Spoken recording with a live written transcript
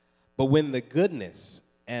But when the goodness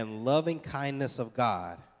and loving kindness of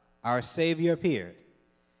God, our Savior, appeared,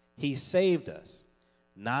 he saved us,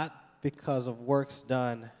 not because of works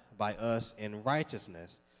done by us in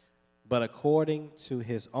righteousness, but according to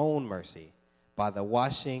his own mercy, by the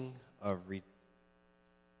washing of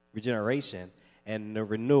regeneration and the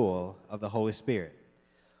renewal of the Holy Spirit,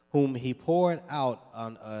 whom he poured out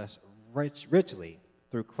on us richly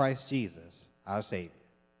through Christ Jesus, our Savior,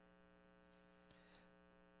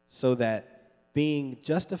 so that being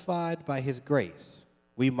justified by his grace,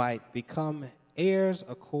 we might become heirs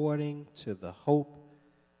according to the hope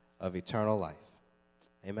of eternal life.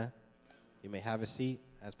 Amen. You may have a seat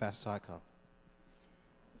as Pastor Todd comes.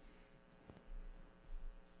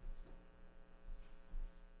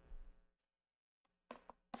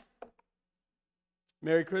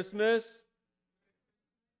 Merry Christmas.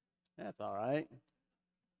 That's all right.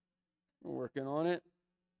 We're working on it.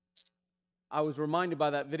 I was reminded by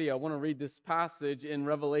that video. I want to read this passage in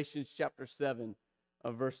Revelation chapter 7,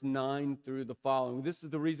 verse 9 through the following. This is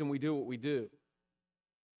the reason we do what we do,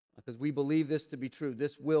 because we believe this to be true.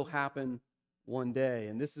 This will happen one day.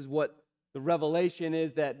 And this is what the revelation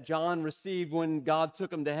is that John received when God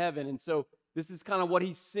took him to heaven. And so this is kind of what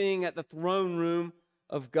he's seeing at the throne room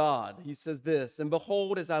of God. He says this, "And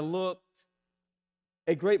behold, as I looked,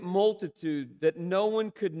 a great multitude that no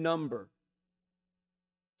one could number,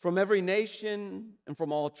 from every nation and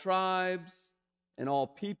from all tribes and all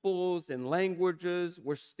peoples and languages,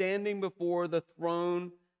 were standing before the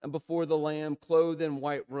throne and before the Lamb, clothed in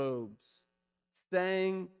white robes,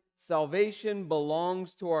 saying, 'Salvation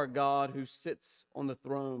belongs to our God who sits on the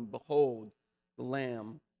throne. Behold, the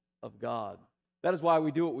Lamb of God.'" That is why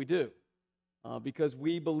we do what we do, because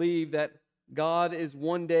we believe that God is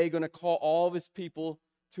one day going to call all of his people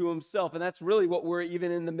to himself. And that's really what we're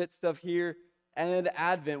even in the midst of here and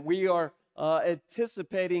Advent. We are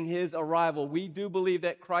anticipating his arrival. We do believe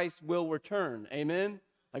that Christ will return. Amen?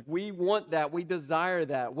 Like, we want that. We desire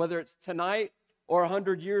that. Whether it's tonight or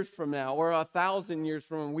 100 years from now or 1,000 years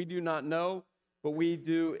from now, we do not know, but we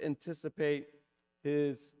do anticipate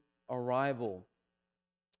his arrival.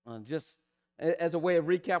 Just as a way of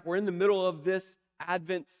recap, we're in the middle of this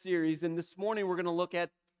Advent series, and this morning we're going to look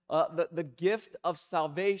at the gift of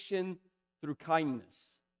salvation through kindness.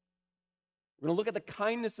 We're going to look at the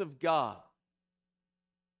kindness of God.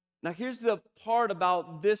 Now, here's the part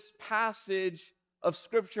about this passage of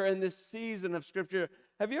Scripture and this season of Scripture.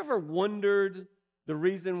 Have you ever wondered the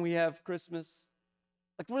reason we have Christmas?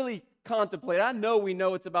 Like, really contemplate. I know we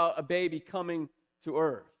know it's about a baby coming to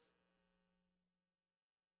earth,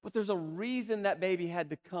 but there's a reason that baby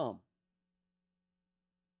had to come.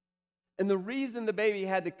 And the reason the baby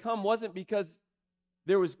had to come wasn't because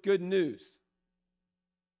there was good news.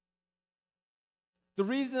 The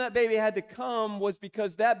reason that baby had to come was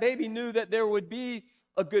because that baby knew that there would be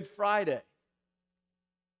a Good Friday.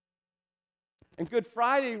 And Good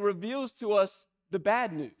Friday reveals to us the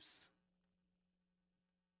bad news.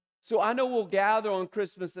 So I know we'll gather on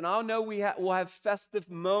Christmas, and I know we'll have festive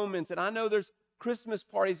moments, and I know there's Christmas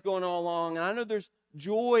parties going on along, and I know there's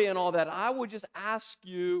joy and all that. I would just ask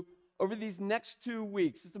you over these next 2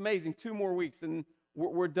 weeks, it's amazing, 2 more weeks, and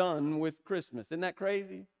we're done with Christmas. Isn't that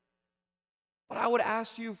crazy? But I would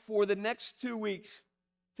ask you for the next 2 weeks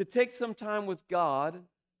to take some time with God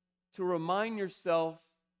to remind yourself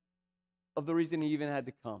of the reason he even had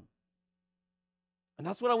to come. And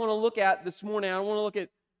that's what I want to look at this morning. I want to look at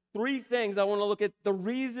 3 things. I want to look at the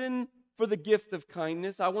reason for the gift of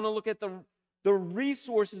kindness. I want to look at the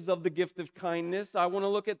resources of the gift of kindness. I want to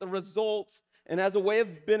look at the results. And as a way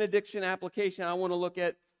of benediction application, I want to look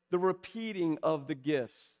at the repeating of the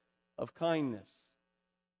gifts of kindness.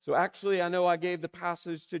 So actually, I know I gave the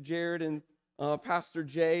passage to Jared and Pastor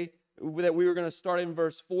Jay that we were going to start in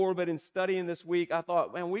verse 4, but in studying this week, I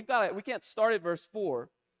thought, man, we can't start at verse 4.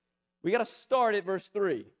 We got to start at verse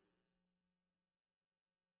 3.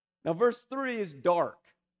 Now, verse 3 is dark.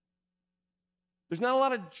 There's not a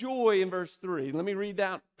lot of joy in verse 3. Let me read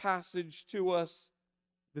that passage to us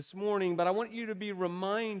this morning, but I want you to be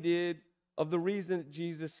reminded of the reason that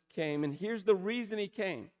Jesus came. And here's the reason he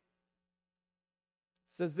came.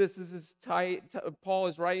 It says this is Paul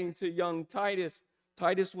is writing to young Titus.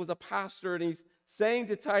 Titus was a pastor, and he's saying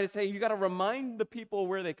to Titus, hey, you got to remind the people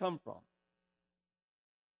where they come from.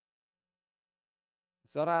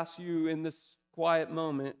 So I'd ask you in this quiet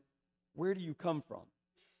moment, where do you come from?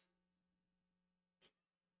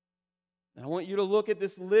 And I want you to look at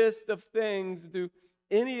this list of things. Do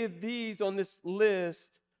any of these on this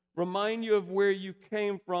list remind you of where you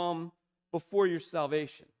came from before your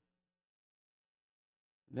salvation?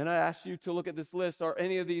 Then I ask you to look at this list. Are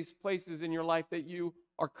any of these places in your life that you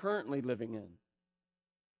are currently living in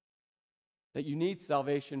that you need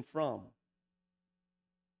salvation from.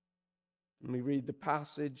 Let me read the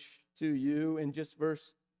passage to you in just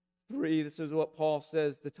verse 3. This is what Paul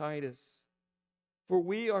says to Titus. For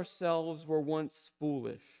we ourselves were once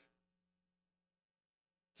foolish,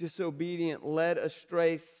 disobedient, led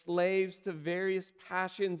astray, slaves to various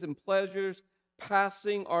passions and pleasures,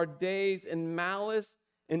 passing our days in malice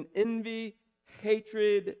and envy,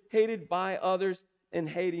 hatred, hated by others, and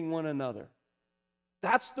hating one another.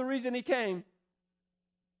 That's the reason he came.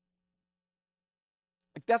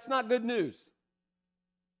 Like, that's not good news.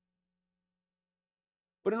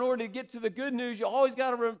 But in order to get to the good news, you always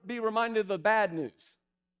got to be reminded of the bad news.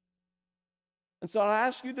 And so I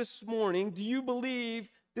ask you this morning, do you believe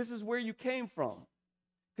this is where you came from?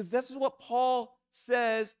 Because this is what Paul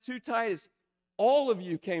says to Titus. All of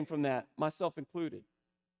you came from that, myself included.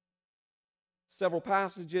 Several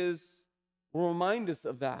passages will remind us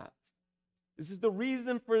of that. This is the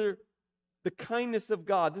reason for the kindness of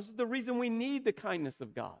God. This is the reason we need the kindness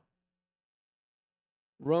of God.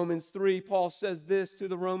 Romans 3, Paul says this to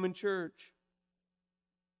the Roman church.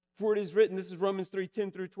 For it is written, this is Romans 3,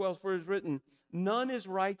 10 through 12, for it is written, none is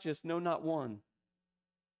righteous, no, not one.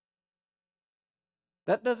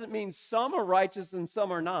 That doesn't mean some are righteous and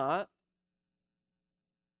some are not.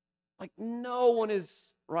 Like, no one is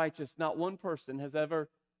righteous. Not one person has ever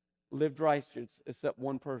lived righteous except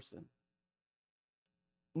one person.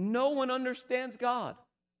 No one understands God.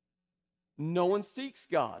 No one seeks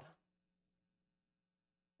God.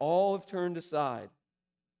 All have turned aside.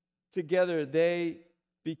 Together they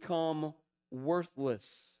become worthless.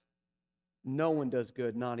 No one does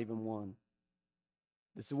good, not even one.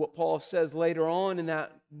 This is what Paul says later on in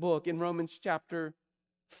that book in Romans chapter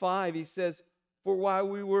 5. He says, for while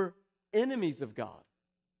we were enemies of God,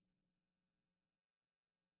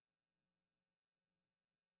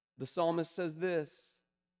 the psalmist says this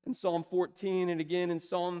in Psalm 14 and again in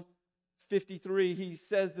Psalm 53. He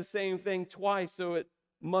says the same thing twice, so it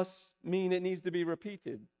must mean it needs to be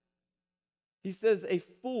repeated. He says, a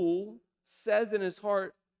fool says in his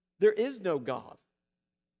heart, there is no God.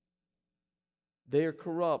 They are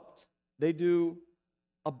corrupt. They do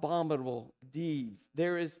abominable deeds.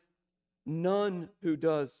 There is none who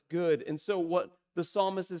does good. And so what the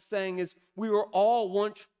psalmist is saying is, we were all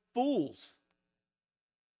once fools.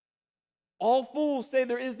 All fools say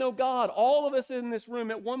there is no God. All of us in this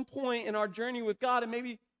room at one point in our journey with God, and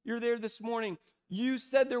maybe you're there this morning, you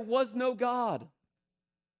said there was no God.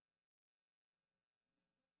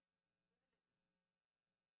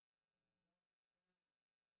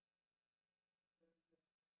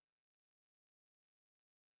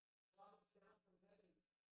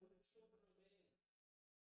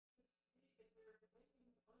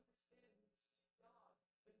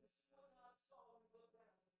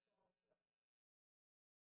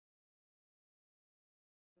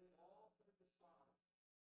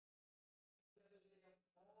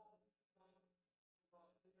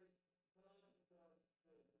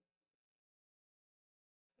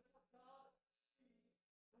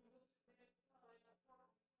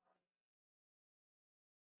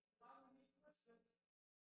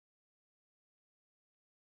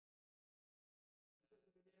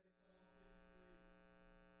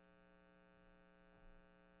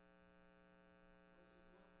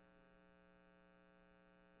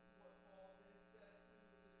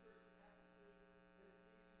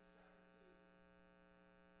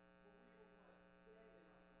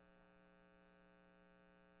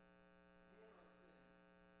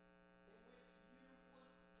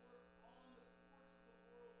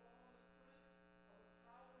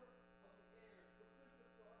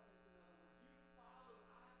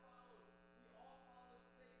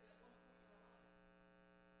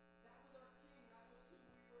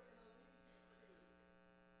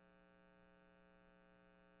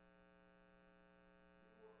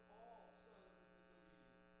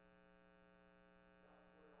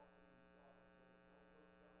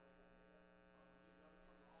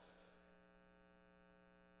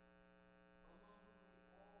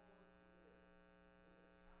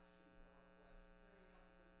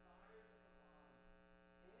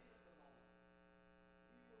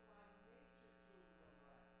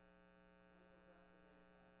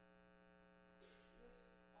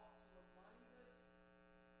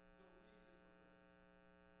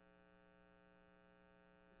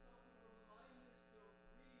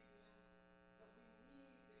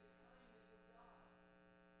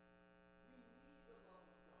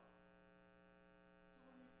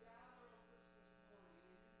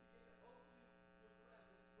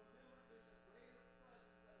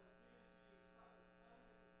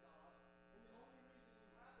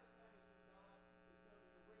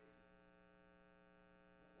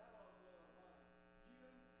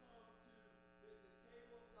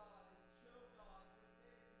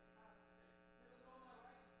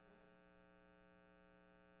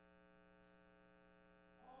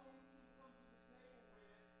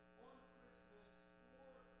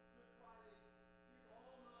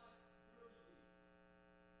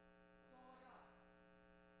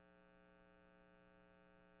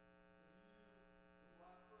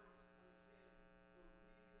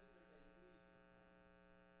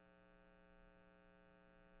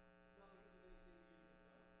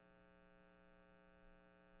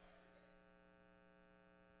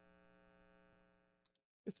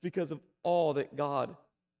 It's because of all that God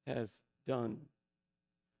has done.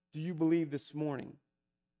 Do you believe this morning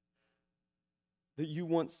that you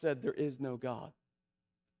once said there is no God?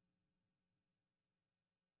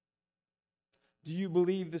 Do you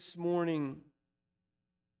believe this morning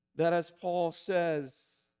that, as Paul says,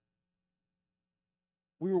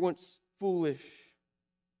 we were once foolish,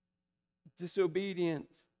 disobedient,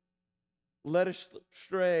 led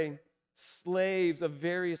astray, slaves of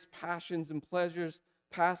various passions and pleasures,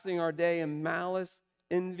 passing our day in malice,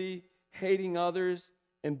 envy, hating others,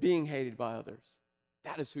 and being hated by others?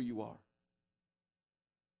 That is who you are.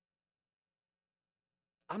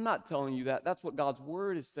 I'm not telling you that. That's what God's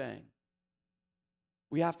word is saying.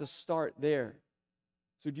 We have to start there.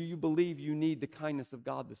 So do you believe you need the kindness of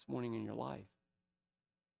God this morning in your life?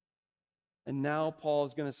 And now Paul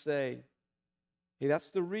is going to say, hey,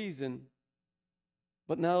 that's the reason.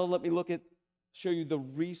 But now let me show you the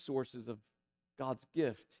resources of God's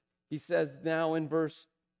gift. He says now in verse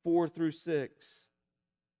 4 through 6.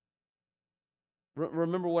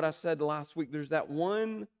 Remember what I said last week. There's that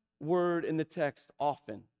one word in the text,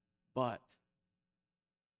 often, but.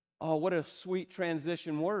 Oh, what a sweet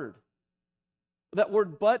transition word. That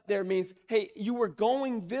word but there means, hey, you were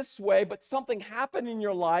going this way, but something happened in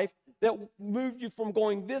your life that moved you from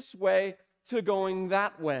going this way to going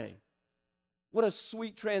that way. What a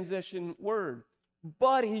sweet transition word.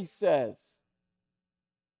 But he says,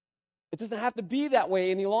 it doesn't have to be that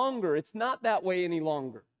way any longer. It's not that way any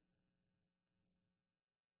longer.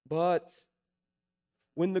 But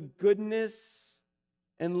when the goodness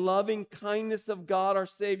and loving kindness of God our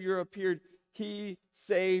Savior appeared, he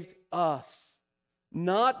saved us.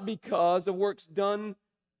 Not because of works done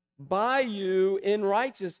by you in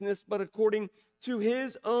righteousness, but according to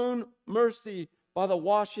his own mercy, by the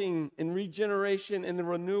washing and regeneration and the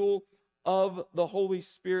renewal of the Holy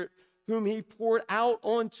Spirit, whom he poured out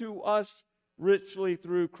onto us richly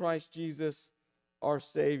through Christ Jesus our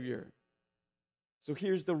Savior. So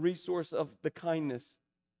here's the resource of the kindness.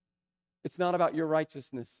 It's not about your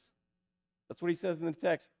righteousness. That's what he says in the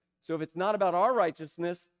text. So if it's not about our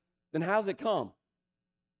righteousness, then how's it come?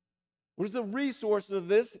 What is the resource of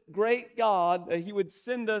this great God that he would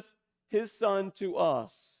send us his Son to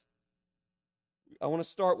us? I want to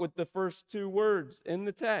start with the first two words in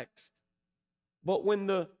the text. But when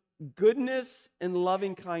the goodness and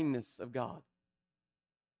loving kindness of God.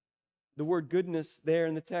 The word goodness there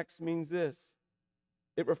in the text means this.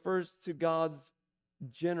 It refers to God's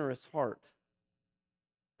generous heart.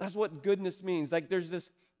 That's what goodness means. Like there's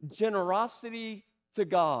this generosity to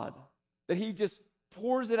God that he just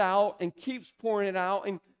pours it out and keeps pouring it out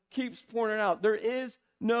and keeps pouring it out. There is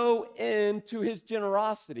no end to his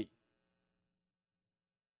generosity.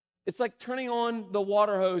 It's like turning on the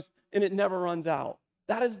water hose and it never runs out.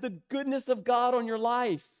 That is the goodness of God on your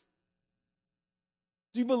life.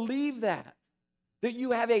 Do you believe that? That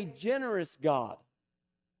you have a generous God?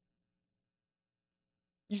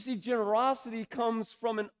 You see, generosity comes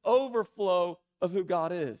from an overflow of who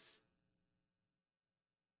God is.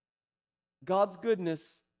 God's goodness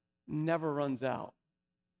never runs out.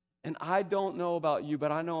 And I don't know about you,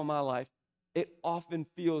 but I know in my life, it often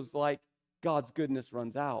feels like God's goodness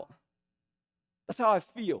runs out. That's how I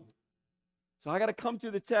feel. So I got to come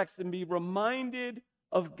to the text and be reminded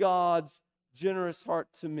of God's generous heart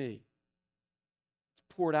to me.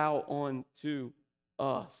 It's poured out onto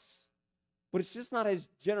us. But it's just not his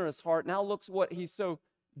generous heart. Now look what he's so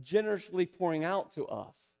generously pouring out to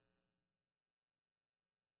us.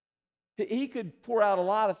 He could pour out a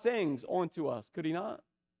lot of things onto us, could he not?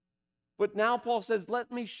 But now Paul says,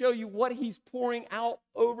 let me show you what he's pouring out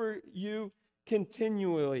over you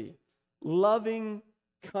continually. Loving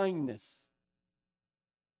kindness.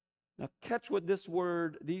 Now catch what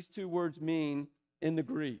these two words mean in the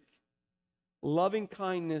Greek. Loving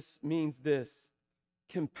kindness means this: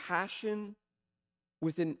 compassion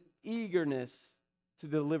with an eagerness to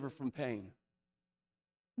deliver from pain.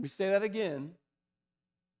 Let me say that again.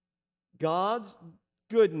 God's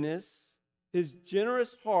goodness, his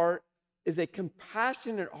generous heart, is a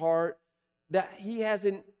compassionate heart that he has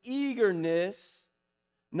an eagerness,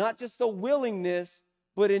 not just a willingness,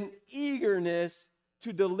 but an eagerness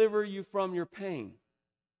to deliver you from your pain.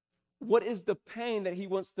 What is the pain that he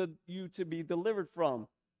wants you to be delivered from?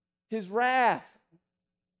 His wrath.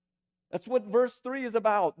 That's what verse 3 is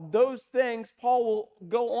about. Those things, Paul will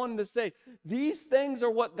go on to say, these things are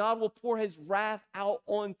what God will pour his wrath out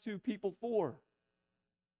onto people for.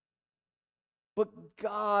 But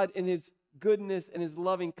God, in his goodness and his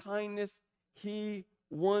loving kindness, he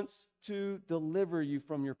wants to deliver you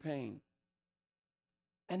from your pain.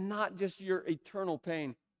 And not just your eternal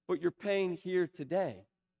pain, but your pain here today.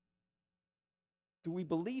 Do we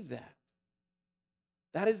believe that?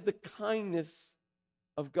 That is the kindness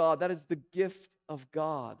of God. That is the gift of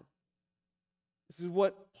God. This is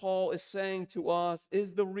what Paul is saying to us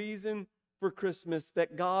is the reason for Christmas,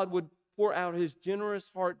 that God would pour out his generous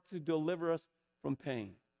heart to deliver us from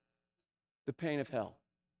pain, the pain of hell.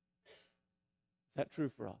 Is that true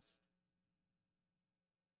for us?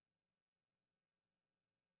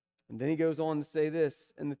 And then he goes on to say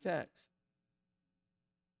this in the text.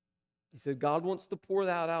 He said, God wants to pour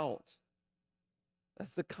that out.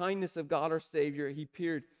 That's the kindness of God our Savior.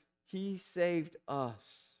 He saved us.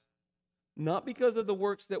 Not because of the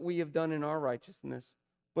works that we have done in our righteousness,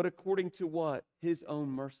 but according to what? His own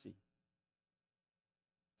mercy.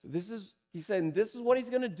 So he said, and this is what he's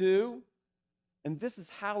going to do, and this is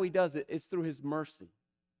how he does it. It's through his mercy.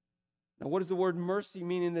 Now, what does the word mercy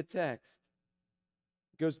mean in the text?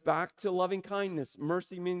 It goes back to loving kindness.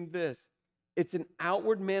 Mercy meaning this. It's an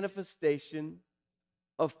outward manifestation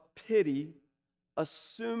of pity,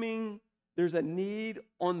 assuming there's a need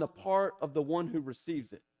on the part of the one who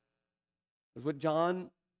receives it. That's what John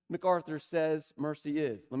MacArthur says mercy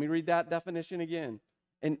is. Let me read that definition again.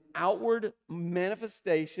 An outward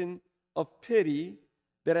manifestation of pity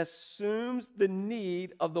that assumes the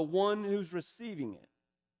need of the one who's receiving it.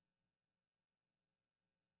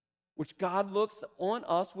 Which God looks on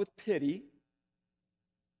us with pity,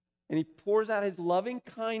 and he pours out his loving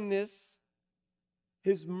kindness,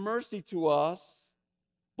 his mercy to us,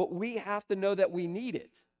 but we have to know that we need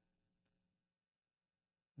it.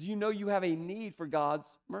 Do you know you have a need for God's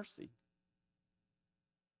mercy?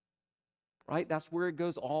 Right? That's where it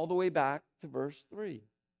goes all the way back to verse 3.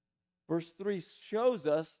 Verse 3 shows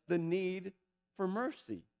us the need for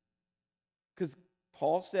mercy. Because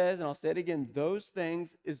Paul says, and I'll say it again, those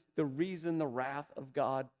things is the reason the wrath of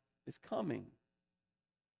God is coming.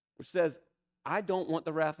 Which says, I don't want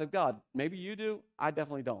the wrath of God. Maybe you do. I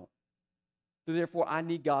definitely don't. So therefore, I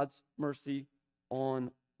need God's mercy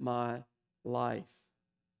on my life.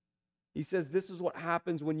 He says this is what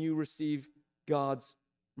happens when you receive God's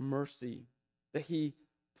mercy, that he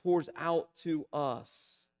pours out to us.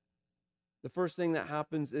 The first thing that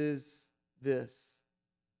happens is this.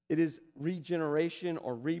 It is regeneration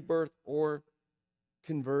or rebirth or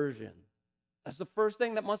conversion. That's the first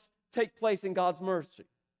thing that must take place in God's mercy.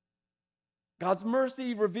 God's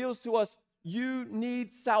mercy reveals to us you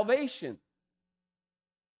need salvation.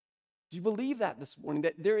 Do you believe that this morning?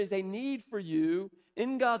 That there is a need for you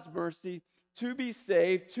in God's mercy to be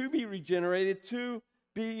saved, to be regenerated, to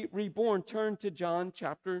be reborn. Turn to John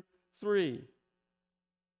chapter 3.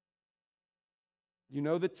 You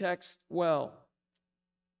know the text well.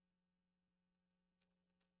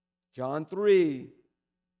 John 3.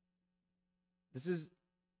 This is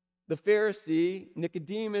the Pharisee,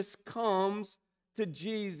 Nicodemus, comes to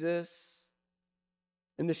Jesus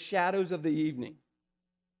in the shadows of the evening.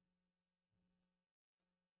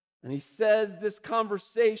 And he says this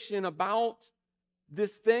conversation about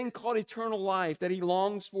this thing called eternal life that he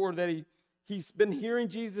longs for, that he's been hearing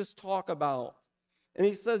Jesus talk about. And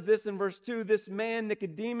he says this in verse 2, this man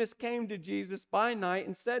Nicodemus came to Jesus by night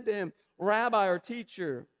and said to him, Rabbi, or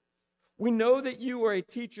teacher, we know that you are a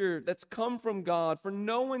teacher that's come from God, for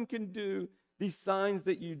no one can do these signs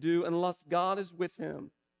that you do unless God is with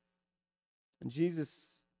him. And Jesus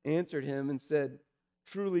answered him and said,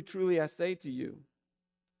 truly, truly, I say to you,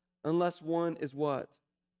 unless one is what?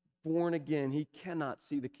 Born again, he cannot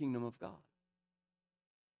see the kingdom of God.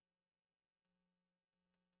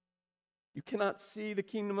 You cannot see the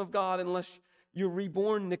kingdom of God unless you're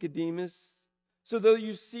reborn, Nicodemus. So though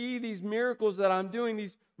you see these miracles that I'm doing,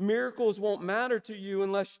 these miracles won't matter to you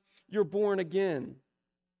unless you're born again.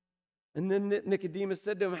 And then Nicodemus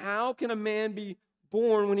said to him, how can a man be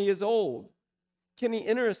born when he is old? Can he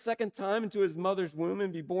enter a second time into his mother's womb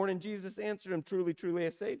and be born? And Jesus answered him, truly, truly, I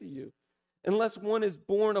say to you, unless one is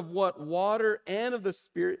born of what? Water and of the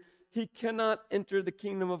Spirit, he cannot enter the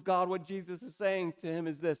kingdom of God. What Jesus is saying to him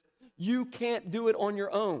is this: you can't do it on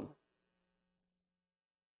your own.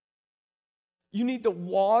 You need the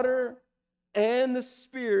water and the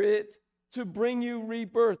Spirit to bring you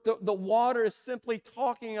rebirth. The water is simply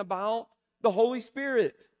talking about the Holy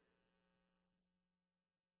Spirit.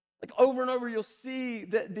 Like over and over, you'll see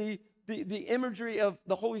that the imagery of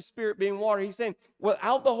the Holy Spirit being water. He's saying,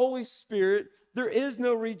 without the Holy Spirit, there is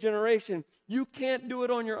no regeneration. You can't do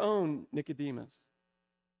it on your own, Nicodemus.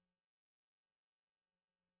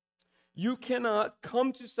 You cannot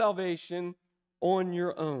come to salvation on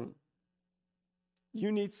your own.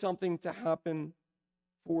 You need something to happen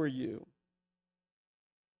for you.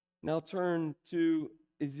 Now turn to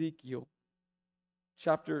Ezekiel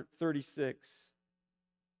chapter 36.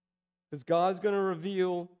 Because God's going to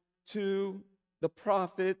reveal to the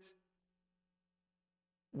prophet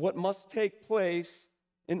what must take place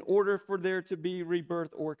in order for there to be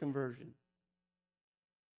rebirth or conversion.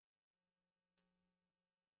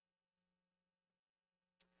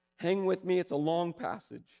 Hang with me, it's a long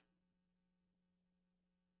passage.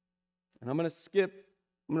 And I'm going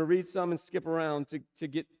to read some and skip around to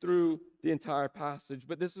get through the entire passage.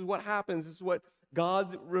 But this is what happens. This is what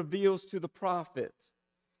God reveals to the prophet.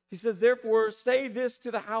 He says, therefore, say this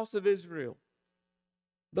to the house of Israel.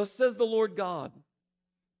 Thus says the Lord God,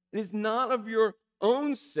 it is not of your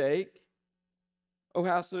own sake, O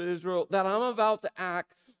house of Israel, that I'm about to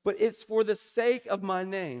act, but it's for the sake of my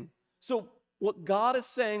name. So what God is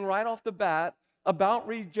saying right off the bat about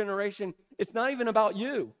regeneration, it's not even about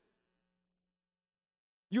you.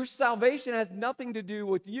 Your salvation has nothing to do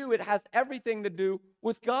with you. It has everything to do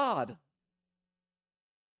with God.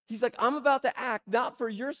 He's like, I'm about to act not for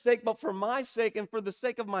your sake, but for my sake and for the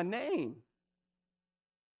sake of my name.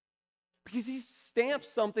 Because he stamped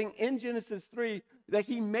something in Genesis 3 that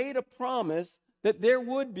he made a promise that there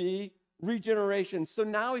would be regeneration. So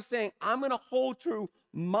now he's saying, I'm going to hold true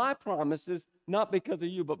my promises, not because of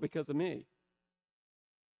you, but because of me.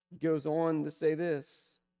 He goes on to say this.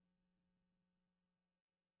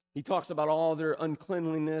 He talks about all their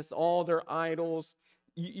uncleanliness, all their idols.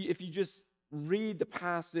 If you just read the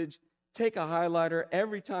passage, take a highlighter.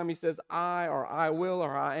 Every time he says I or I will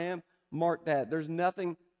or I am, mark that. There's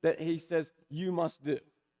nothing that he says you must do.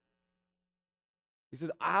 He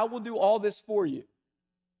says, I will do all this for you.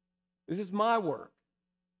 This is my work.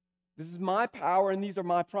 This is my power, and these are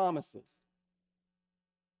my promises.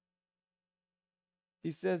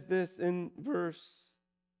 He says this in verse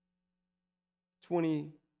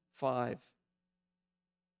 25.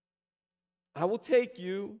 I will take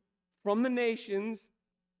you from the nations,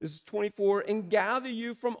 this is 24, and gather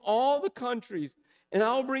you from all the countries, and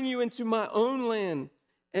I'll bring you into my own land,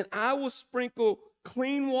 and I will sprinkle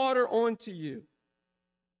clean water onto you.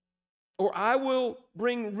 Or I will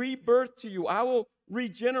bring rebirth to you. I will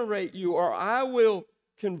regenerate you, or I will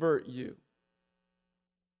convert you.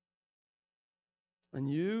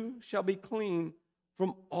 And you shall be clean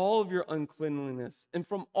from all of your uncleanliness and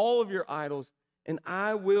from all of your idols, and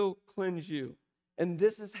I will cleanse you. And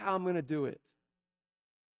this is how I'm going to do it.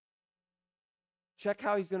 Check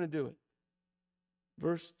how he's going to do it.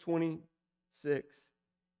 Verse 26.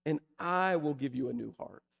 And I will give you a new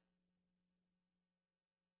heart.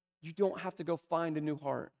 You don't have to go find a new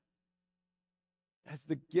heart. As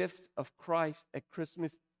the gift of Christ at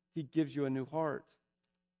Christmas, he gives you a new heart.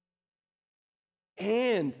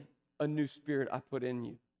 And a new spirit I put in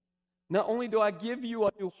you. Not only do I give you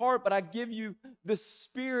a new heart, but I give you the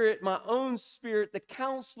Spirit, my own Spirit, the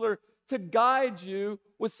counselor, to guide you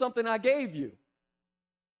with something I gave you.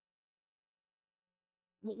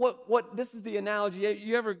 This is the analogy.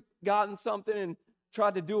 You ever gotten something and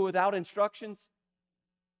tried to do it without instructions?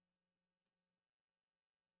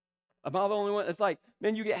 Am I the only one? It's like,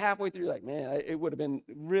 man, you get halfway through, you're like, man, it would have been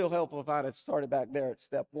real helpful if I'd have started back there at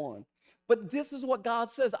step one. But this is what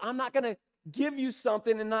God says. I'm not going to give you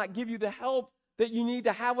something and not give you the help that you need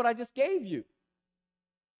to have what I just gave you.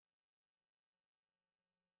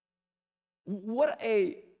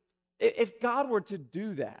 If God were to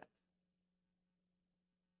do that,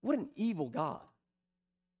 what an evil God.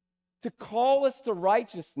 To call us to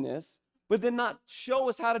righteousness, but then not show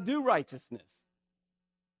us how to do righteousness.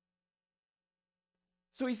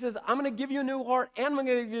 So he says, I'm going to give you a new heart, and I'm going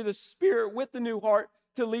to give you the Spirit with the new heart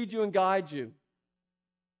to lead you and guide you.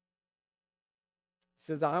 He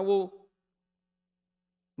says, I will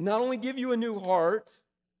not only give you a new heart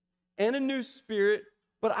and a new spirit,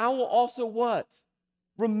 but I will also what?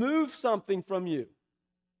 Remove something from you.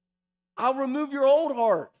 I'll remove your old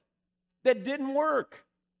heart that didn't work.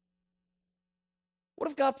 What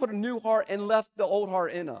if God put a new heart and left the old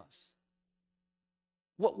heart in us?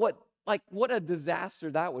 What a disaster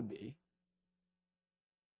that would be.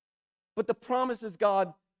 But the promise is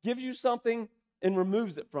God gives you something and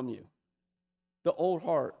removes it from you. The old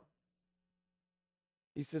heart.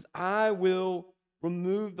 He says, I will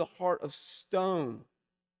remove the heart of stone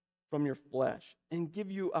from your flesh and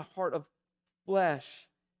give you a heart of flesh,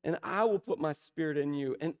 and I will put my Spirit in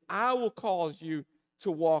you, and I will cause you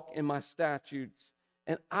to walk in my statutes,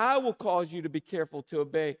 and I will cause you to be careful to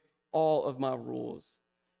obey all of my rules.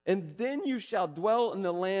 And then you shall dwell in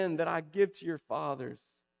the land that I give to your fathers,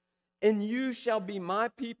 and you shall be my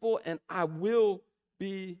people, and I will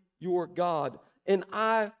be your God, and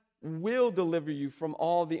I will deliver you from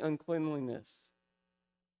all the uncleanliness.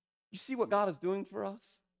 You see what God is doing for us?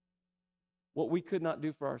 What we could not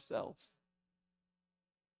do for ourselves.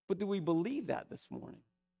 But do we believe that this morning?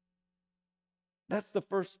 That's the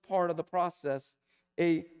first part of the process.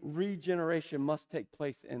 A regeneration must take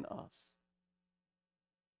place in us.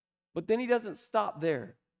 But then he doesn't stop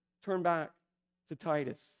there. Turn back to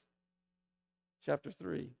Titus chapter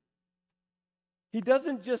 3. He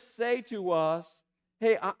doesn't just say to us,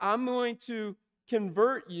 hey, I'm going to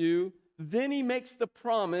convert you. Then he makes the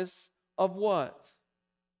promise of what?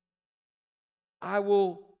 I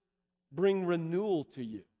will bring renewal to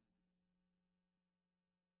you.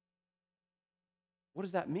 What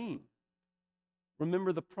does that mean?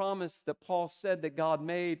 Remember the promise that Paul said that God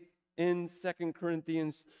made in 2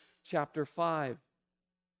 Corinthians chapter 5.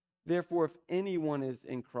 Therefore, if anyone is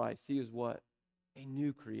in Christ, he is what? A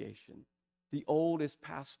new creation. The old is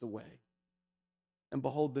passed away, and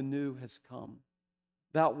behold, the new has come.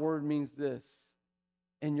 That word means this: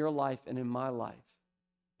 in your life and in my life,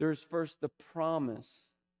 there's first the promise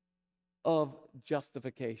of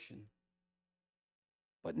justification.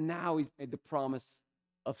 But now he's made the promise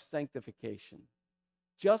of sanctification.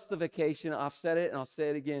 Justification, I've said it and I'll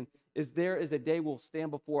say it again, is there is a day we'll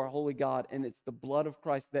stand before a holy God, and it's the blood of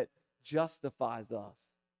Christ that justifies us,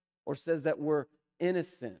 or says that we're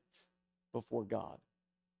innocent before God.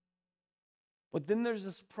 But then there's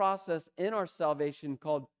this process in our salvation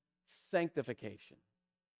called sanctification.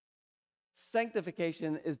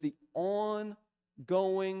 Sanctification is the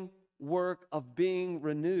ongoing work of being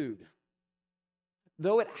renewed.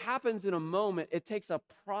 Though it happens in a moment, it takes a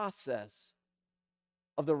process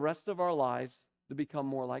of the rest of our lives to become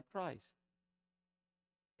more like Christ.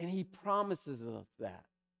 And he promises us that.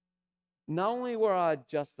 Not only will I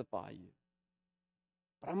justify you,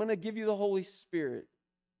 but I'm going to give you the Holy Spirit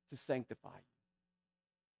to sanctify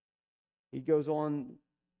you. He goes on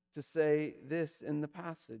to say this in the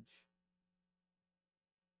passage.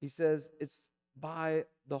 He says it's by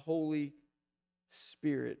the Holy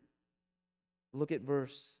Spirit. Look at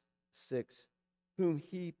verse 6. Whom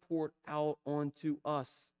he poured out onto us.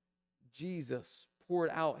 Jesus poured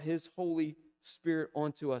out his Holy Spirit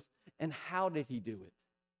onto us. And how did he do it?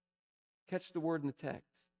 Catch the word in the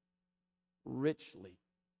text. Richly.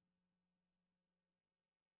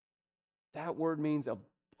 That word means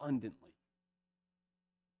abundantly.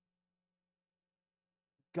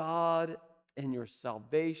 God, in your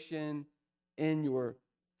salvation, in your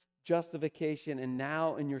justification, and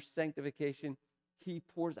now in your sanctification, he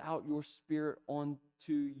pours out your Spirit onto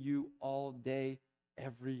you all day,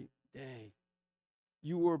 every day.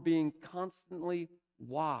 You are being constantly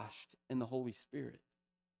washed in the Holy Spirit.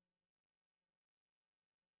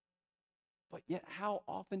 But yet, how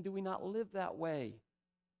often do we not live that way?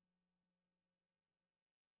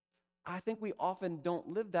 I think we often don't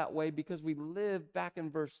live that way because we live back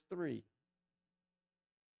in verse 3.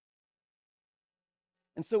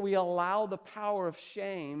 And so we allow the power of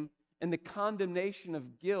shame and the condemnation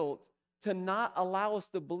of guilt to not allow us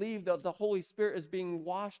to believe that the Holy Spirit is being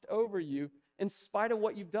washed over you in spite of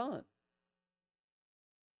what you've done.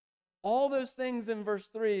 All those things in verse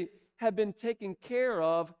 3 have been taken care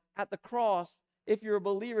of at the cross if you're a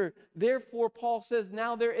believer. Therefore, Paul says,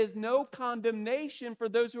 now there is no condemnation for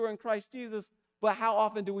those who are in Christ Jesus. But how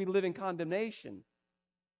often do we live in condemnation?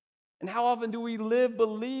 And how often do we live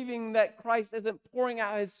believing that Christ isn't pouring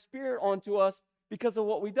out his Spirit onto us because of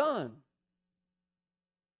what we've done?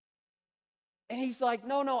 And he's like,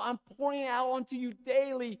 no, I'm pouring it out onto you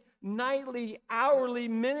daily, nightly, hourly,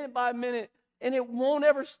 minute by minute, and it won't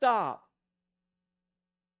ever stop.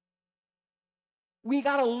 We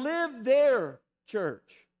got to live there,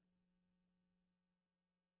 church.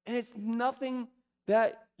 And it's nothing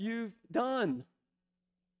that you've done.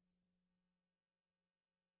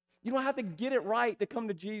 You don't have to get it right to come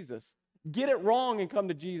to Jesus. Get it wrong and come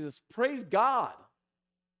to Jesus. Praise God.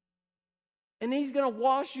 And he's going to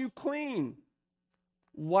wash you clean.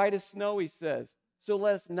 White as snow, he says. So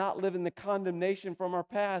let us not live in the condemnation from our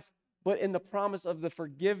past, but in the promise of the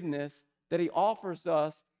forgiveness that he offers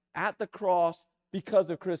us at the cross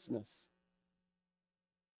because of Christmas.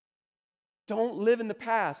 Don't live in the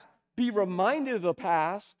past. Be reminded of the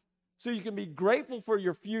past so you can be grateful for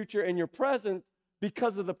your future and your present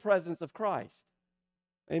because of the presence of Christ.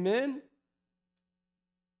 Amen?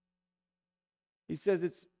 He says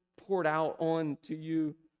it's poured out on to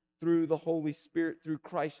you through the Holy Spirit, through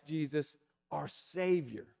Christ Jesus, our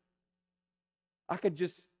Savior. I could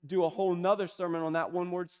just do a whole nother sermon on that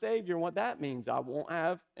one word Savior and what that means. I won't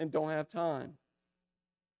have and don't have time.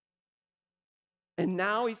 And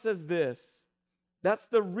now he says this. That's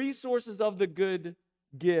the resources of the good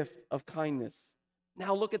gift of kindness.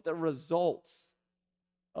 Now look at the results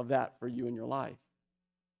of that for you in your life.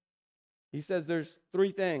 He says there's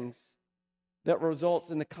three things. that results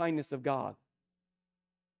in the kindness of God.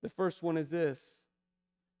 The first one is this: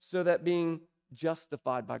 so that being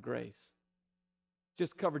justified by grace.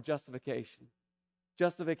 Just cover justification.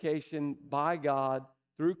 Justification by God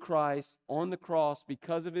through Christ on the cross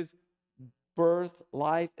because of his birth,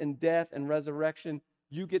 life, and death and resurrection.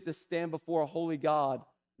 You get to stand before a holy God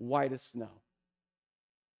white as snow.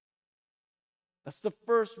 That's the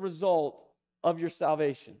first result of your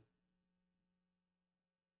salvation.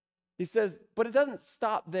 He says, but it doesn't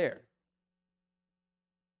stop there.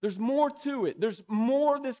 There's more to it. There's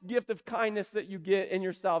more of this gift of kindness that you get in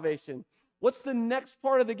your salvation. What's the next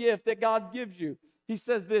part of the gift that God gives you? He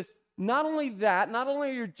says this: not only that, not only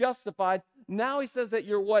are you justified, now he says that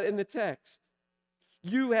you're what in the text?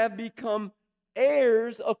 You have become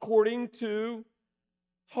heirs according to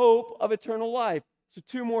hope of eternal life. So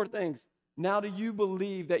two more things. Now do you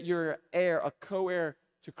believe that you're an heir, a co-heir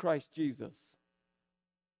to Christ Jesus?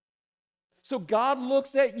 So God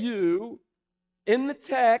looks at you in the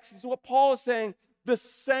text, this is what Paul is saying, the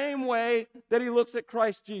same way that he looks at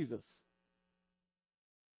Christ Jesus.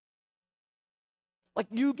 Like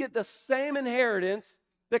you get the same inheritance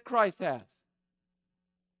that Christ has.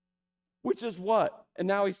 Which is what? And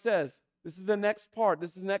now he says, this is the next part,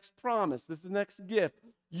 this is the next promise, this is the next gift.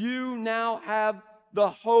 You now have the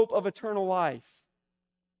hope of eternal life.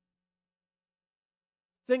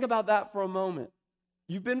 Think about that for a moment.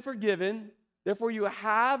 You've been forgiven, therefore you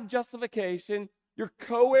have justification, you're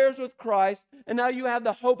co-heirs with Christ, and now you have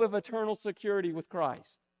the hope of eternal security with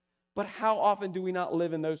Christ. But how often do we not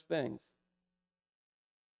live in those things?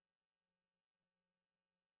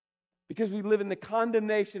 Because we live in the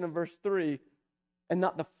condemnation of verse 3 and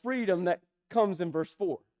not the freedom that comes in verse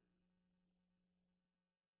 4.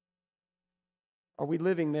 Are we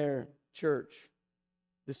living there, church,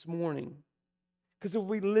 this morning? Because if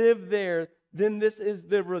we live there, then this is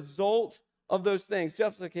the result of those things.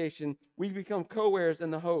 Justification, we become co-heirs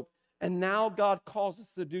in the hope. And now God calls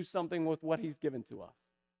us to do something with what he's given to us.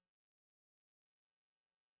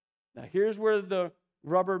 Now here's where the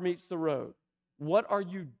rubber meets the road. What are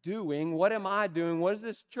you doing? What am I doing? What is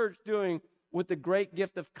this church doing with the great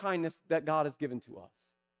gift of kindness that God has given to us?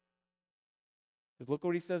 Because look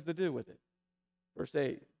what he says to do with it. Verse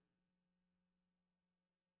 8.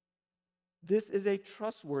 This is a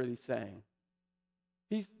trustworthy saying.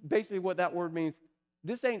 He's basically what that word means.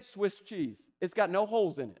 This ain't Swiss cheese. It's got no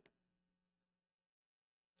holes in it.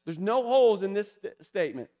 There's no holes in this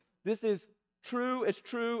statement. This is true as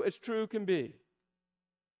true as true can be.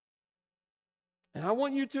 And I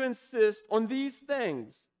want you to insist on these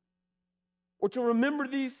things, or to remember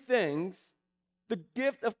these things, the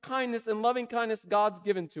gift of kindness and loving kindness God's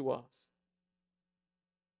given to us.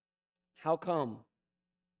 How come?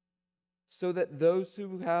 So that those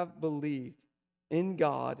who have believed in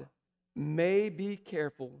God may be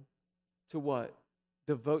careful to what?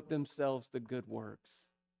 Devote themselves to good works.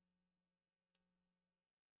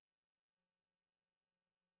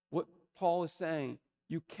 What Paul is saying,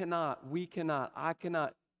 you cannot, we cannot, I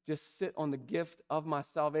cannot just sit on the gift of my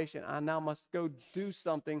salvation. I now must go do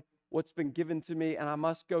something, what's been given to me, and I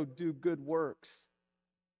must go do good works.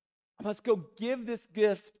 I must go give this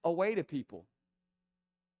gift away to people.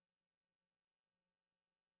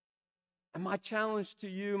 And my challenge to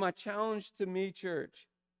you, my challenge to me, church,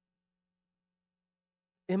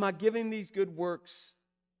 am I giving these good works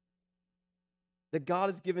that God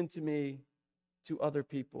has given to me to other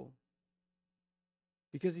people?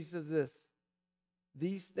 Because he says this,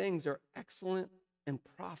 these things are excellent and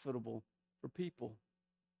profitable for people.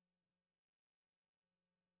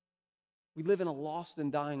 We live in a lost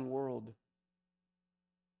and dying world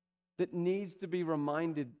that needs to be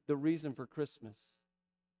reminded the reason for Christmas.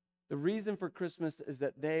 The reason for Christmas is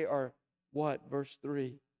that they are what? Verse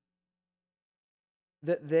 3.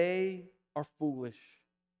 That they are foolish.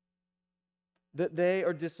 That they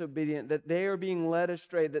are disobedient. That they are being led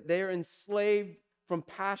astray. That they are enslaved from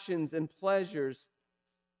passions and pleasures.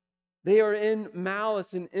 They are in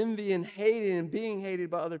malice and envy and hated and being hated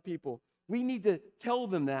by other people. We need to tell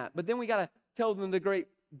them that. But then we got to tell them the great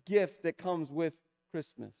gift that comes with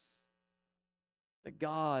Christmas. That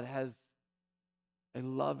God has a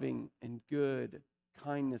loving and good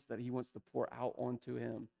kindness that he wants to pour out onto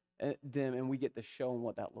them, and we get to show them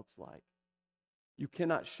what that looks like. You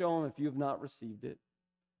cannot show them if you have not received it,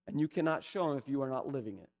 and you cannot show them if you are not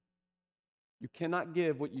living it. You cannot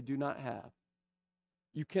give what you do not have.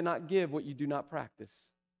 You cannot give what you do not practice.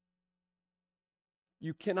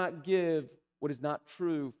 You cannot give what is not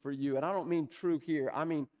true for you. And I don't mean true here. I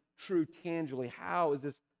mean true tangibly. How is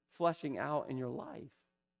this fleshing out in your life?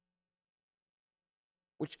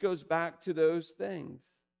 Which goes back to those things.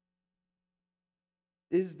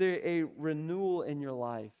 Is there a renewal in your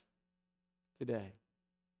life today?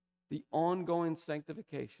 The ongoing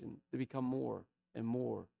sanctification to become more and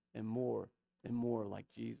more and more and more like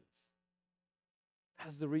Jesus.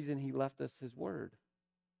 That's the reason he left us his word.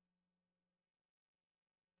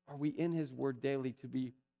 Are we in his word daily to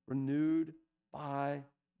be renewed by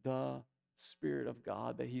the Spirit of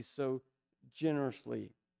God that he so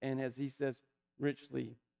generously and, as he says,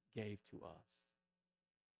 richly gave to us?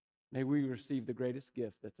 May we receive the greatest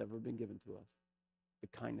gift that's ever been given to us, the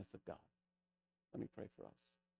kindness of God. Let me pray for us.